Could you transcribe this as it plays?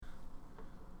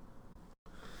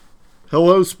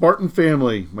Hello, Spartan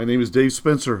family. My name is Dave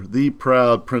Spencer, the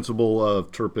proud principal of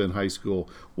Turpin High School.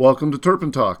 Welcome to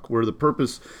Turpin Talk, where the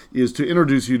purpose is to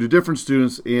introduce you to different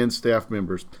students and staff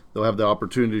members. They'll have the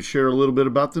opportunity to share a little bit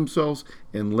about themselves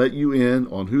and let you in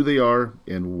on who they are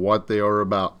and what they are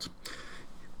about.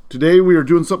 Today we are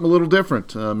doing something a little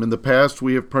different. In the past,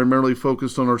 we have primarily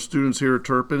focused on our students here at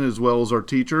Turpin as well as our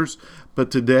teachers. But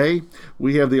today,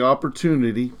 we have the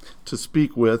opportunity to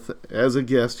speak with, as a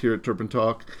guest here at Turpin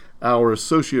Talk, our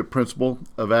Associate Principal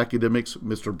of Academics,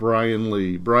 Mr. Brian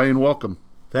Lee. Brian, welcome.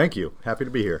 Thank you. Happy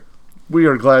to be here. We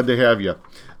are glad to have you.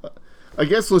 I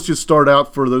guess let's just start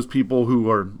out for those people who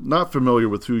are not familiar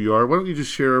with who you are. Why don't you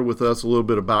just share with us a little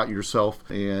bit about yourself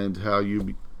and how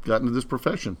you got into this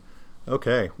profession?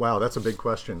 Okay. Wow, that's a big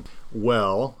question.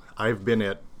 Well, I've been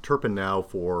at Turpin now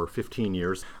for 15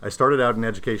 years. I started out in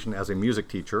education as a music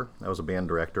teacher. I was a band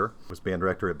director. I was band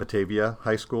director at Batavia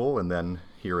High School and then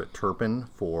here at Turpin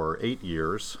for 8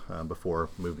 years before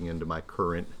moving into my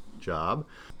current job.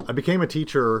 I became a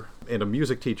teacher and a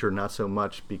music teacher not so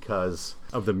much because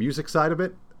of the music side of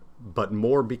it, but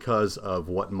more because of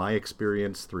what my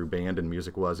experience through band and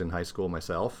music was in high school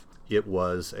myself. It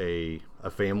was a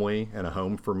family and a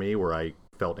home for me where I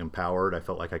felt empowered. I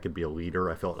felt like I could be a leader.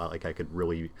 I felt like I could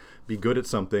really be good at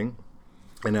something.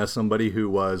 And as somebody who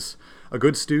was a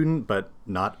good student, but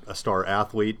not a star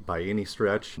athlete by any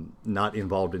stretch, not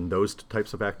involved in those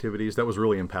types of activities, that was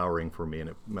really empowering for me, and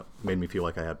it made me feel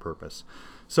like I had purpose.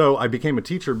 So I became a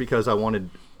teacher because I wanted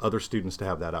other students to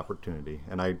have that opportunity.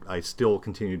 And I still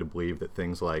continue to believe that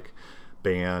things like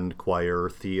band, choir,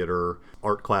 theater,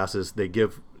 art classes, they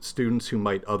give students who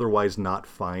might otherwise not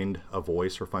find a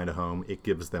voice or find a home, it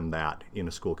gives them that in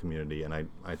a school community. And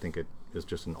I think it is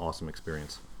just an awesome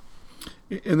experience.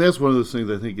 And that's one of those things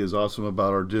I think is awesome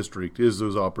about our district is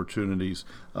those opportunities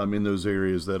in those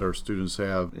areas that our students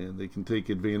have, and they can take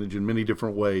advantage in many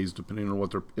different ways depending on what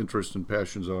their interests and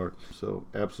passions are. So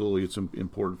absolutely it's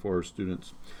important for our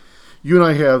students. You and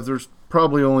I there's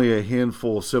probably only a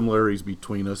handful of similarities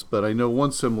between us, but I know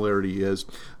one similarity is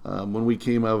when we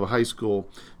came out of high school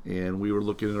and we were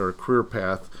looking at our career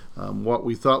path, what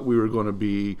we thought we were going to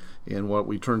be and what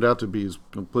we turned out to be is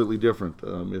completely different.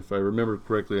 If I remember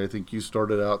correctly, I think you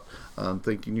started out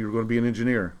thinking you were going to be an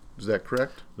engineer. Is that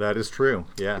correct? That is true,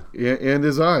 yeah. And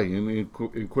as and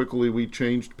quickly we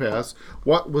changed paths.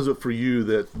 What was it for you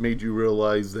that made you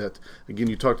realize that, again,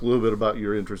 you talked a little bit about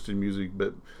your interest in music,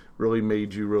 but really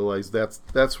made you realize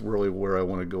that's really where I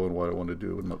want to go and what I want to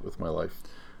do with my life?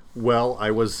 Well,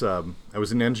 I was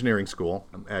in engineering school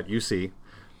at UC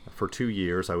for 2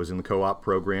 years. I was in the co-op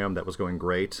program. That was going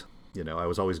great. You know, I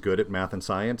was always good at math and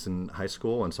science in high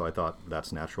school, and so I thought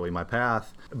that's naturally my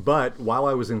path. But while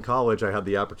I was in college, I had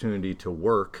the opportunity to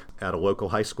work at a local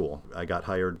high school. I got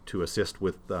hired to assist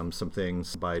with some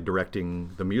things by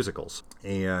directing the musicals.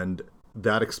 And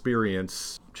that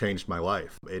experience changed my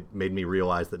life. It made me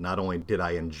realize that not only did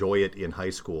I enjoy it in high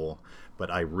school, but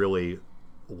I really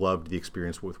loved the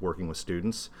experience with working with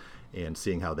students and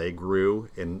seeing how they grew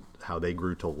and how they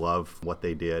grew to love what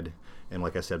they did. And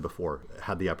like I said before,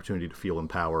 had the opportunity to feel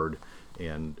empowered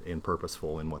and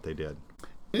purposeful in what they did.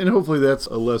 And hopefully that's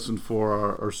a lesson for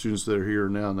our students that are here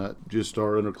now, not just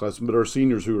our underclassmen, but our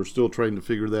seniors who are still trying to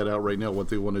figure that out right now, what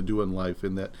they want to do in life,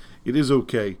 and that it is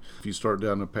okay if you start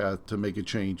down a path to make a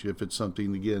change. If it's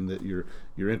something, again, that your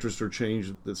interests are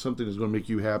changed, that something is going to make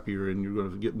you happier and you're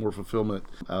going to get more fulfillment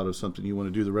out of something you want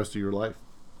to do the rest of your life.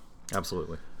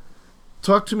 Absolutely.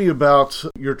 Talk to me about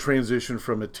your transition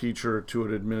from a teacher to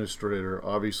an administrator.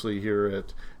 Obviously, here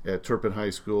at Turpin High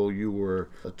School, you were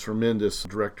a tremendous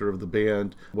director of the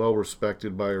band, well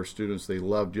respected by our students. They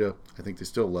loved you. I think they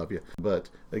still love you.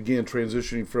 But again,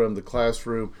 transitioning from the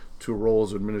classroom to a role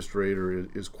as administrator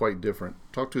is quite different.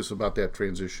 Talk to us about that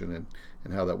transition and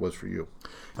how that was for you.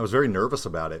 I was very nervous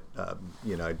about it.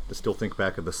 I still think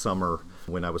back of the summer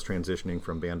when I was transitioning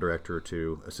from band director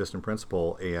to assistant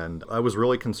principal, and I was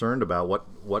really concerned about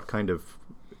what kind of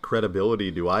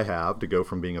credibility do I have to go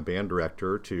from being a band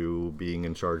director to being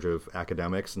in charge of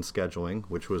academics and scheduling,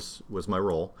 which was my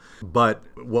role. But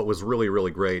what was really,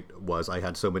 really great was I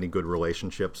had so many good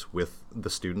relationships with the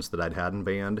students that I'd had in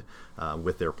band,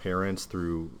 with their parents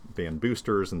through band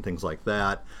boosters and things like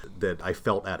that I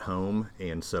felt at home.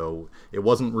 And so it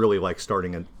wasn't really like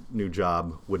starting a new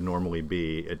job would normally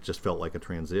be. It just felt like a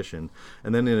transition.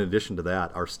 And then in addition to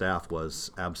that, our staff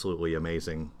was absolutely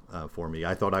amazing for me.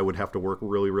 I thought I would have to work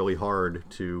really, really hard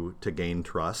to gain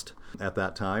trust at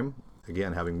that time.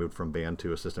 Again, having moved from band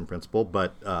to assistant principal,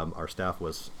 but our staff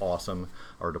was awesome.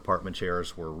 Our department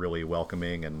chairs were really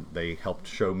welcoming, and they helped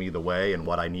show me the way and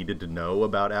what I needed to know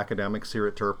about academics here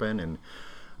at Turpin. And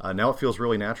Now it feels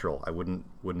really natural. I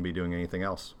wouldn't be doing anything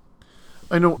else.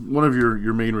 I know one of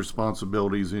your main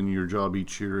responsibilities in your job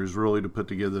each year is really to put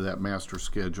together that master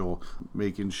schedule,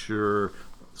 making sure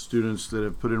students that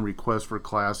have put in requests for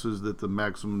classes that the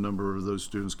maximum number of those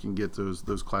students can get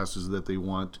those classes that they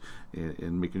want,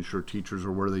 and making sure teachers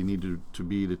are where they need to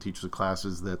be to teach the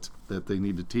classes that they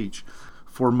need to teach.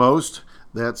 For most,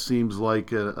 that seems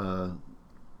like a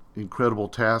incredible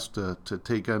task to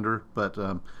take under, but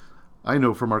I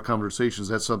know from our conversations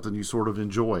that's something you sort of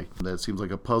enjoy. That seems like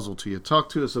a puzzle to you. Talk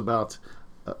to us about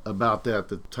that,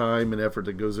 the time and effort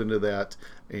that goes into that,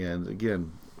 and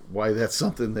again, why that's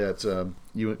something that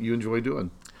you enjoy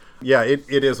doing. Yeah, it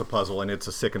is a puzzle, and it's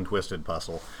a sick and twisted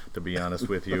puzzle, to be honest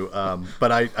with you.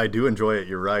 But I do enjoy it.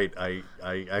 You're right.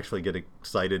 I actually get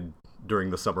excited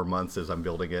during the summer months as I'm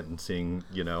building it and seeing,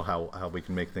 how we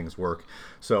can make things work.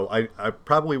 So I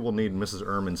probably will need Mrs.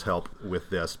 Ehrman's help with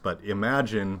this, but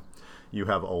imagine you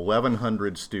have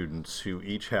 1,100 students who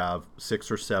each have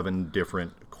 6 or 7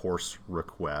 different course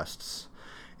requests,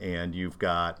 and you've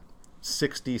got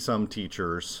 60-some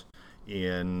teachers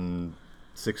in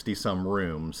 60-some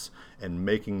rooms, and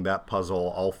making that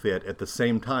puzzle all fit at the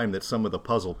same time that some of the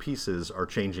puzzle pieces are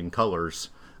changing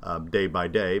colors day by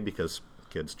day because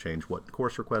kids change what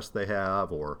course requests they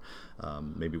have, or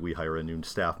maybe we hire a new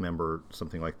staff member,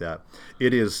 something like that.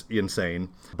 It is insane,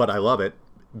 but I love it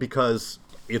because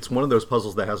it's one of those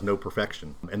puzzles that has no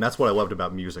perfection. And that's what I loved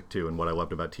about music too, and what I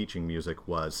loved about teaching music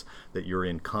was that you're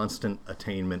in constant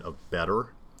attainment of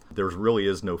better. There really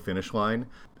is no finish line.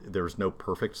 There's no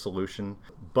perfect solution.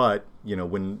 But,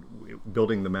 when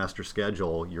building the master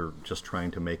schedule, you're just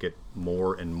trying to make it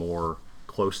more and more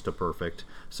close to perfect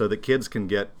so that kids can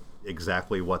get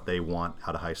exactly what they want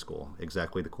out of high school,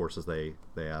 exactly the courses they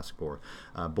ask for.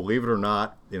 Believe it or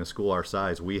not, in a school our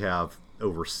size, we have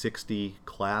over 60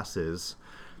 classes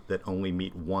that only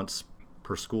meet once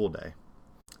per school day.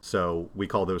 So we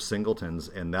call those singletons,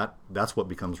 and that's what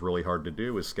becomes really hard to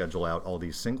do, is schedule out all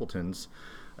these singletons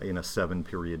in a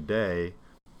 7-period day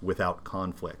without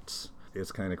conflicts.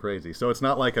 It's kind of crazy. So it's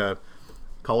not like a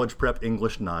college prep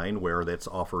English 9 where that's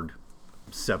offered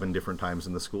 7 different times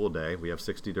in the school day. We have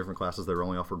 60 different classes that are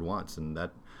only offered once, and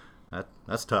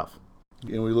that's tough.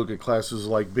 And we look at classes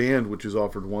like band, which is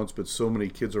offered once, but so many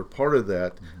kids are part of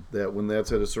that, that when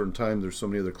that's at a certain time, there's so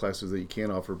many other classes that you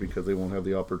can't offer because they won't have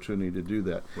the opportunity to do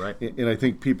that. Right. And I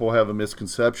think people have a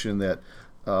misconception that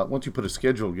once you put a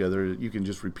schedule together, you can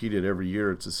just repeat it every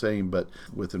year. It's the same, but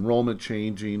with enrollment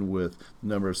changing, with the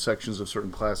number of sections of certain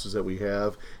classes that we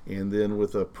have, and then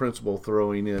with a principal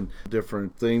throwing in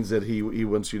different things that he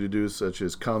wants you to do, such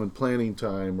as common planning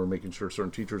time, or making sure certain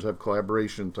teachers have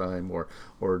collaboration time,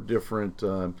 or different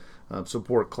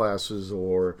support classes,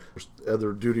 or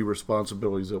other duty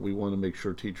responsibilities that we want to make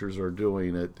sure teachers are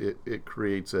doing. It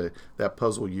creates that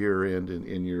puzzle year in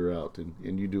and year out,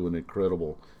 and you do an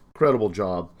incredible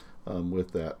job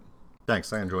with that.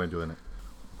 Thanks. I enjoy doing it.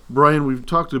 Brian, we've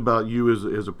talked about you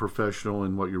as a professional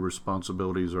and what your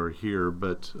responsibilities are here,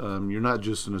 but you're not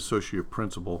just an associate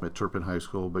principal at Turpin High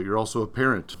School, but you're also a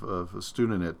parent of a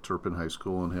student at Turpin High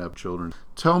School and have children.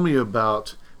 Tell me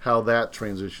about how that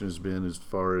transition has been as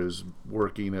far as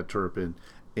working at Turpin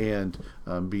and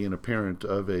being a parent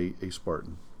of a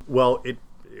Spartan. Well, it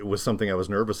was something I was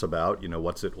nervous about.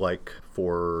 What's it like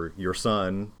for your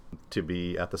son to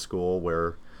be at the school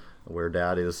where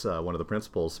dad is one of the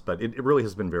principals? But it really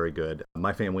has been very good.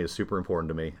 My family is super important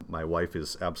to me. My wife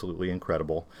is absolutely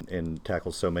incredible and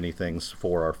tackles so many things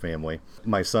for our family.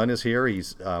 My son is here.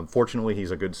 Fortunately,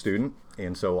 he's a good student,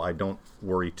 and so I don't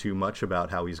worry too much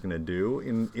about how he's going to do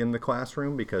in the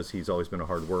classroom because he's always been a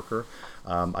hard worker.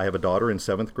 I have a daughter in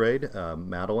 7th grade,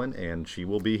 Madeline, and she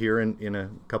will be here in a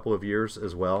couple of years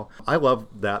as well. I love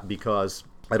that because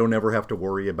I don't ever have to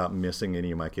worry about missing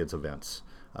any of my kids' events.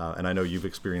 And I know you've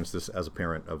experienced this as a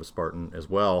parent of a Spartan as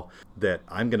well, that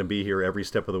I'm going to be here every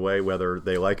step of the way, whether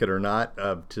they like it or not,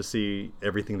 to see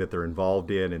everything that they're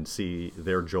involved in and see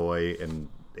their joy and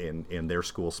their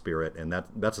school spirit. And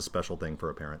that's a special thing for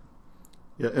a parent.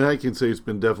 Yeah, and I can say it's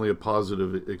been definitely a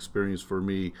positive experience for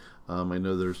me. I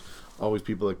know there's always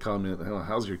people that comment,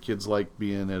 how's your kids like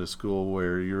being at a school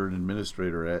where you're an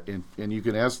administrator at? And you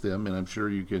can ask them, and I'm sure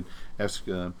you can ask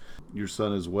your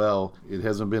son as well. It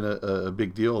hasn't been a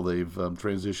big deal. They've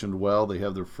transitioned well. They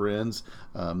have their friends.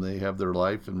 They have their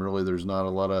life, and really there's not a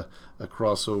lot of a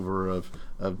crossover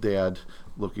of dad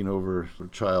looking over a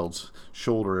child's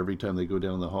shoulder every time they go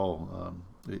down the hall.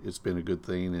 it's been a good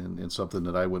thing and something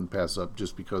that I wouldn't pass up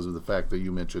just because of the fact that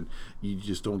you mentioned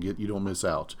you don't miss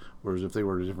out. Whereas if they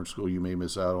were at a different school, you may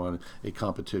miss out on a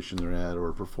competition they're at or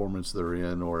a performance they're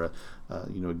in or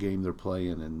a game they're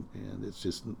playing, and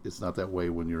it's not that way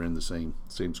when you're in the same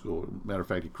school. Matter of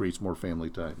fact, it creates more family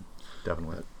time.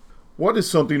 Definitely. What is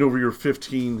something over your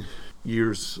 15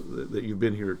 years that you've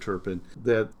been here at Turpin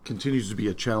that continues to be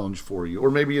a challenge for you,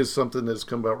 or maybe is something that's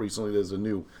come about recently that's a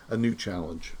new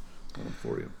challenge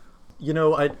for you? You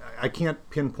know, I can't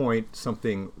pinpoint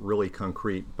something really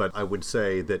concrete, but I would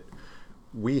say that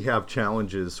we have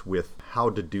challenges with how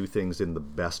to do things in the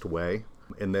best way.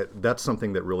 And that's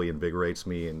something that really invigorates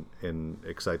me and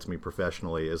excites me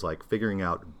professionally, is like figuring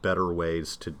out better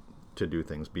ways to do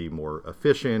things, be more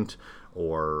efficient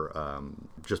or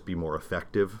just be more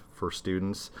effective for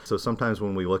students. So sometimes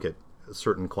when we look at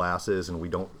certain classes and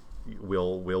we'll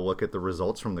look at the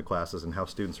results from the classes and how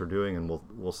students are doing, and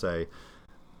we'll say,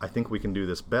 I think we can do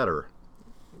this better.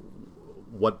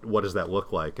 What does that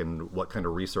look like, and what kind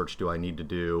of research do I need to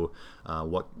do?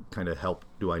 What kind of help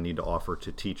do I need to offer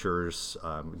to teachers?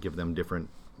 Give them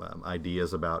different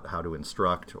ideas about how to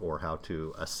instruct or how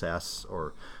to assess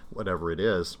or whatever it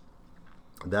is.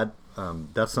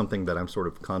 That's something that I'm sort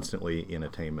of constantly in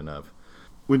attainment of.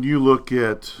 When you look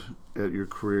at your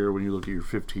career, when you look at your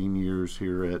 15 years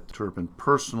here at Turpin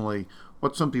personally,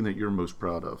 what's something that you're most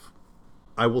proud of?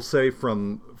 I will say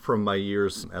from my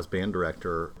years as band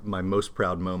director, my most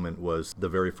proud moment was the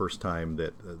very first time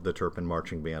that the Turpin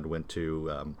Marching Band went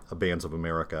to a Bands of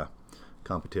America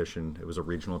competition. It was a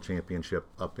regional championship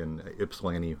up in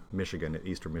Ypsilanti, Michigan, at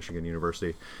Eastern Michigan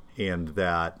University, and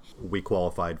that we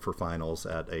qualified for finals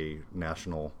at a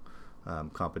national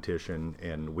competition,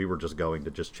 and we were just going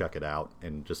to just check it out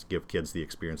and just give kids the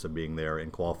experience of being there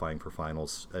and qualifying for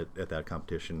finals at that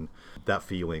competition. That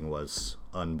feeling was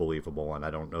unbelievable, and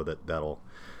I don't know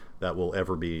that will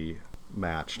ever be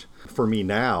matched. For me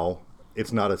now,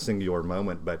 it's not a singular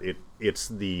moment, but it's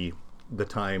the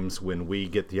times when we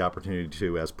get the opportunity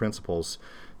to, as principals,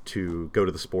 to go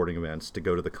to the sporting events, to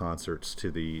go to the concerts,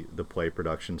 to the play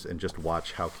productions, and just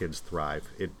watch how kids thrive.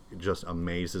 It just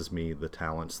amazes me, the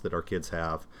talents that our kids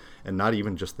have, and not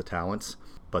even just the talents,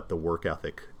 but the work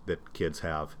ethic that kids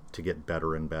have to get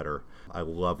better and better. I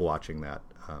love watching that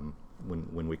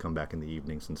when we come back in the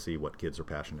evenings and see what kids are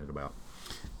passionate about.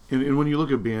 And when you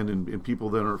look at band and people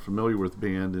that aren't familiar with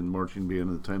band and marching band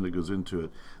and the time that goes into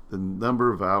it, the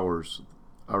number of hours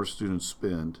our students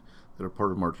spend that are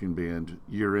part of marching band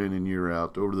year in and year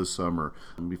out over the summer,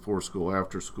 before school,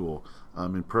 after school,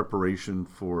 in preparation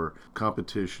for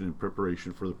competition, in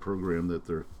preparation for the program that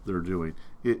they're doing.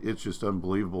 It's just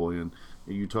unbelievable. And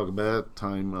you talk about that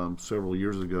time several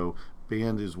years ago.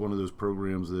 Band is one of those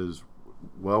programs that is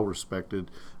well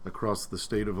respected across the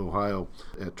state of Ohio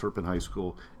at Turpin High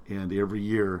School, and every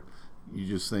year you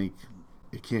just think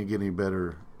it can't get any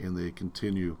better, and they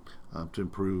continue to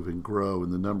improve and grow,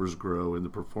 and the numbers grow, and the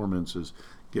performances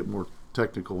get more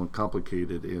technical and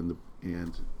complicated,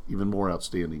 and even more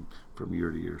outstanding from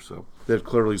year to year. So that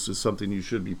clearly is something you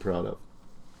should be proud of.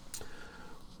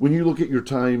 When you look at your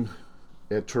time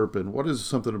at Turpin, what is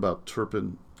something about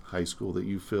Turpin High School that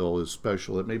you feel is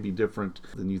special? It may be different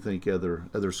than you think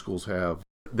other schools have.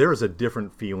 There is a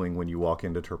different feeling when you walk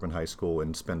into Turpin High School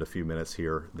and spend a few minutes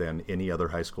here than any other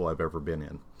high school I've ever been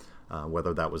in.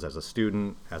 Whether that was as a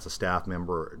student, as a staff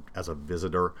member, as a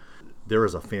visitor. There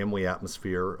is a family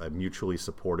atmosphere, a mutually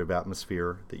supportive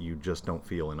atmosphere that you just don't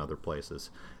feel in other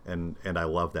places. And I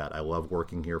love that. I love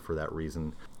working here for that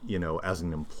reason. You know, as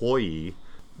an employee,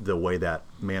 the way that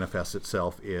manifests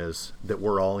itself is that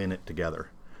we're all in it together.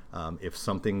 If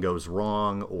something goes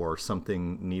wrong or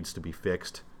something needs to be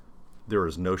fixed, there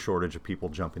is no shortage of people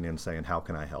jumping in saying, how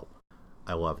can I help?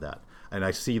 I love that. And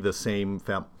I see the same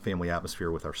family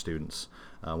atmosphere with our students.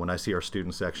 When I see our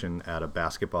student section at a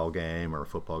basketball game or a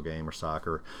football game or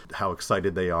soccer, how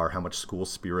excited they are, how much school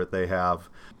spirit they have.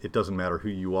 It doesn't matter who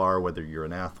you are, whether you're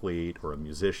an athlete or a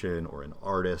musician or an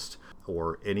artist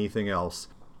or anything else,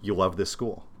 you love this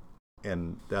school.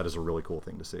 And that is a really cool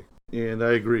thing to see. And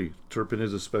I agree. Turpin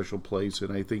is a special place,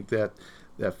 and I think that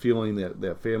feeling,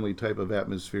 that family type of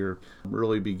atmosphere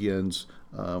really begins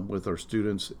with our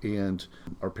students and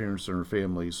our parents and our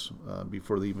families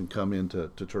before they even come into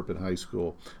Turpin High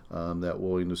School. That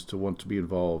willingness to want to be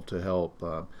involved, to help.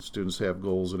 Students have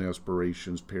goals and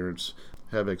aspirations. Parents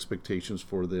have expectations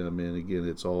for them. And again,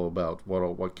 it's all about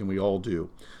what can we all do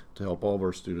to help all of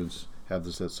our students have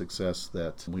that success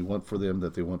that we want for them,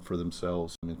 that they want for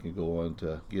themselves, and can go on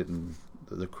to get in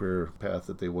the career path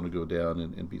that they want to go down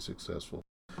and be successful.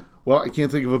 Well, I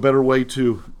can't think of a better way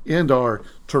to end our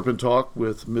Turpin Talk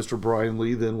with Mr. Brian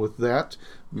Lee than with that.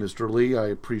 Mr. Lee, I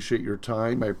appreciate your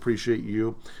time. I appreciate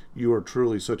you. You are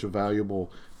truly such a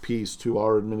valuable piece to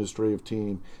our administrative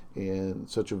team and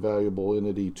such a valuable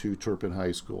entity to Turpin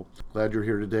High School. Glad you're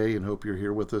here today and hope you're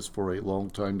here with us for a long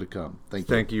time to come. Thank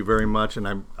you. Thank you very much,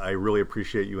 and I really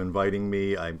appreciate you inviting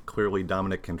me. Clearly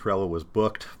Dominic Cantrella was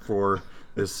booked for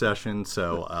this session,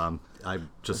 so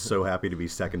I'm just so happy to be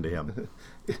second to him.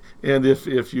 And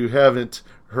if you haven't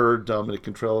heard, Dominic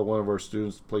Cantrella, one of our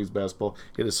students, plays basketball,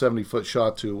 hit a 70-foot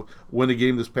shot to win a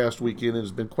game this past weekend and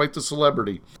has been quite the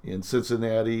celebrity in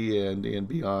Cincinnati and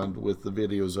beyond with the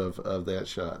videos of that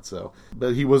shot. So,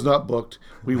 but he was not booked.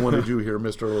 We wanted you here,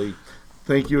 Mr. Lee.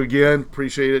 Thank you again.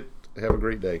 Appreciate it. Have a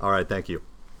great day. All right, thank you.